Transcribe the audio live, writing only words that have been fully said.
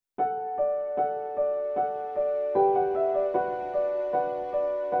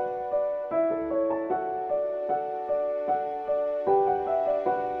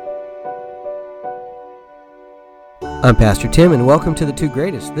I'm Pastor Tim, and welcome to The Two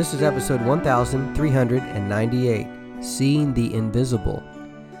Greatest. This is episode 1398, Seeing the Invisible.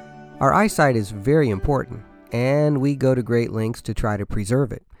 Our eyesight is very important, and we go to great lengths to try to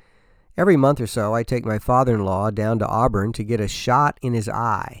preserve it. Every month or so, I take my father-in-law down to Auburn to get a shot in his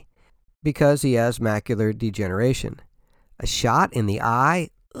eye because he has macular degeneration. A shot in the eye?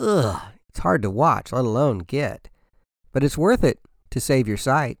 Ugh, it's hard to watch, let alone get. But it's worth it to save your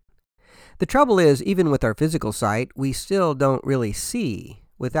sight. The trouble is, even with our physical sight, we still don't really see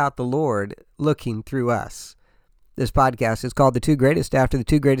without the Lord looking through us. This podcast is called The Two Greatest after the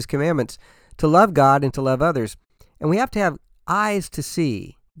two greatest commandments, to love God and to love others. And we have to have eyes to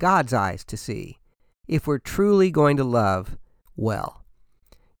see, God's eyes to see, if we're truly going to love well.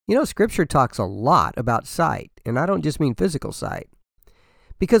 You know, Scripture talks a lot about sight, and I don't just mean physical sight.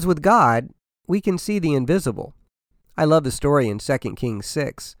 Because with God, we can see the invisible. I love the story in 2 Kings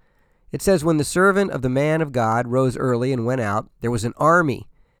 6. It says, when the servant of the man of God rose early and went out, there was an army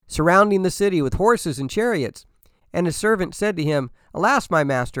surrounding the city with horses and chariots. And his servant said to him, Alas, my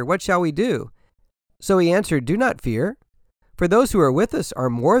master, what shall we do? So he answered, Do not fear, for those who are with us are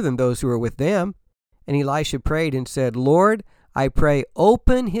more than those who are with them. And Elisha prayed and said, Lord, I pray,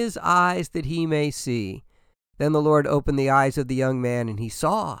 open his eyes that he may see. Then the Lord opened the eyes of the young man, and he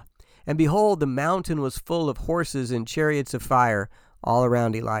saw. And behold, the mountain was full of horses and chariots of fire all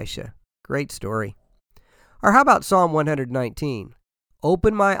around Elisha. Great story. Or how about Psalm 119?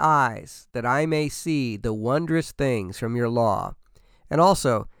 Open my eyes that I may see the wondrous things from your law. And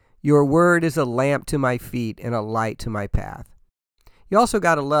also, your word is a lamp to my feet and a light to my path. You also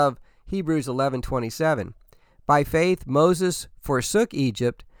got to love Hebrews 11:27. By faith, Moses forsook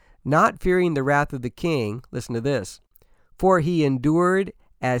Egypt, not fearing the wrath of the king. Listen to this. For he endured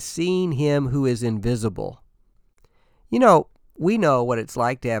as seeing him who is invisible. You know, we know what it's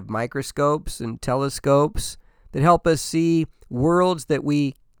like to have microscopes and telescopes that help us see worlds that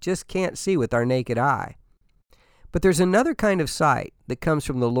we just can't see with our naked eye. But there's another kind of sight that comes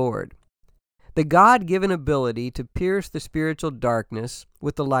from the Lord, the God-given ability to pierce the spiritual darkness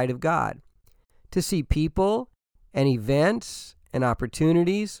with the light of God, to see people and events and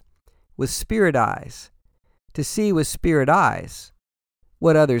opportunities with spirit eyes, to see with spirit eyes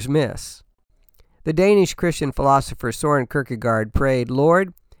what others miss. The Danish Christian philosopher Søren Kierkegaard prayed,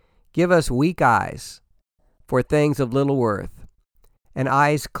 Lord, give us weak eyes for things of little worth, and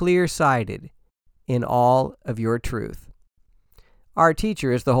eyes clear-sighted in all of your truth. Our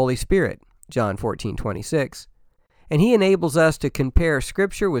teacher is the Holy Spirit, John 14:26, and he enables us to compare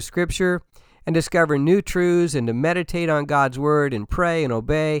Scripture with Scripture and discover new truths and to meditate on God's Word and pray and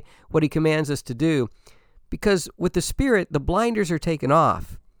obey what he commands us to do. Because with the Spirit, the blinders are taken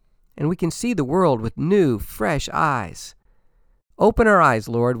off, and we can see the world with new, fresh eyes. Open our eyes,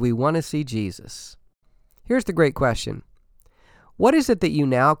 Lord. We want to see Jesus. Here's the great question. What is it that you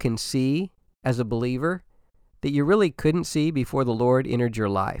now can see as a believer that you really couldn't see before the Lord entered your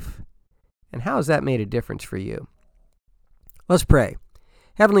life? And how has that made a difference for you? Let's pray.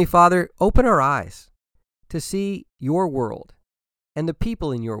 Heavenly Father, open our eyes to see your world and the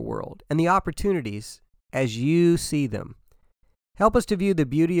people in your world and the opportunities as you see them. Help us to view the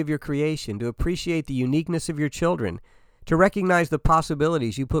beauty of your creation, to appreciate the uniqueness of your children, to recognize the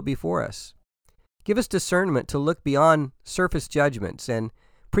possibilities you put before us. Give us discernment to look beyond surface judgments and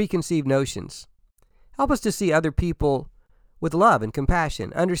preconceived notions. Help us to see other people with love and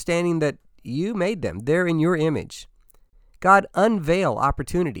compassion, understanding that you made them. They're in your image. God, unveil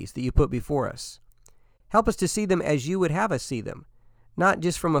opportunities that you put before us. Help us to see them as you would have us see them, not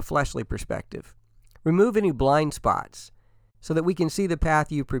just from a fleshly perspective. Remove any blind spots so that we can see the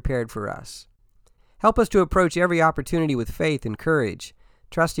path you prepared for us. Help us to approach every opportunity with faith and courage,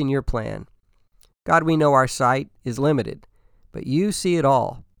 trusting your plan. God, we know our sight is limited, but you see it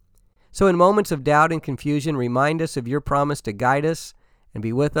all. So in moments of doubt and confusion, remind us of your promise to guide us and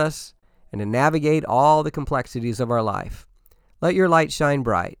be with us and to navigate all the complexities of our life. Let your light shine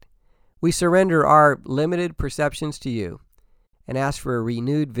bright. We surrender our limited perceptions to you and ask for a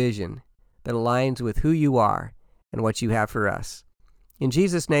renewed vision that aligns with who you are and what you have for us. In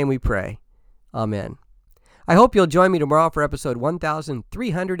Jesus' name we pray. Amen. I hope you'll join me tomorrow for episode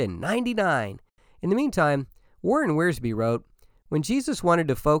 1399. In the meantime, Warren Wiersbe wrote, when Jesus wanted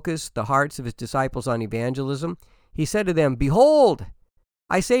to focus the hearts of his disciples on evangelism, he said to them, Behold,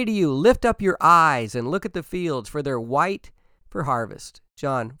 I say to you, lift up your eyes and look at the fields, for they're white for harvest.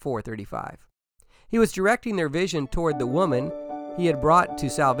 John 4:35. He was directing their vision toward the woman he had brought to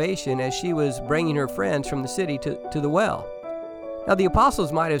salvation as she was bringing her friends from the city to the well. Now, the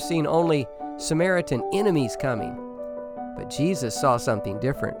apostles might have seen only Samaritan enemies coming, but Jesus saw something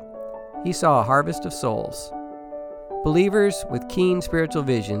different. He saw a harvest of souls. Believers with keen spiritual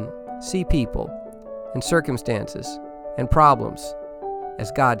vision see people and circumstances and problems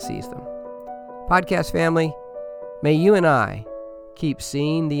as God sees them. Podcast family, may you and I keep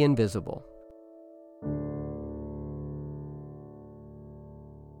seeing the invisible.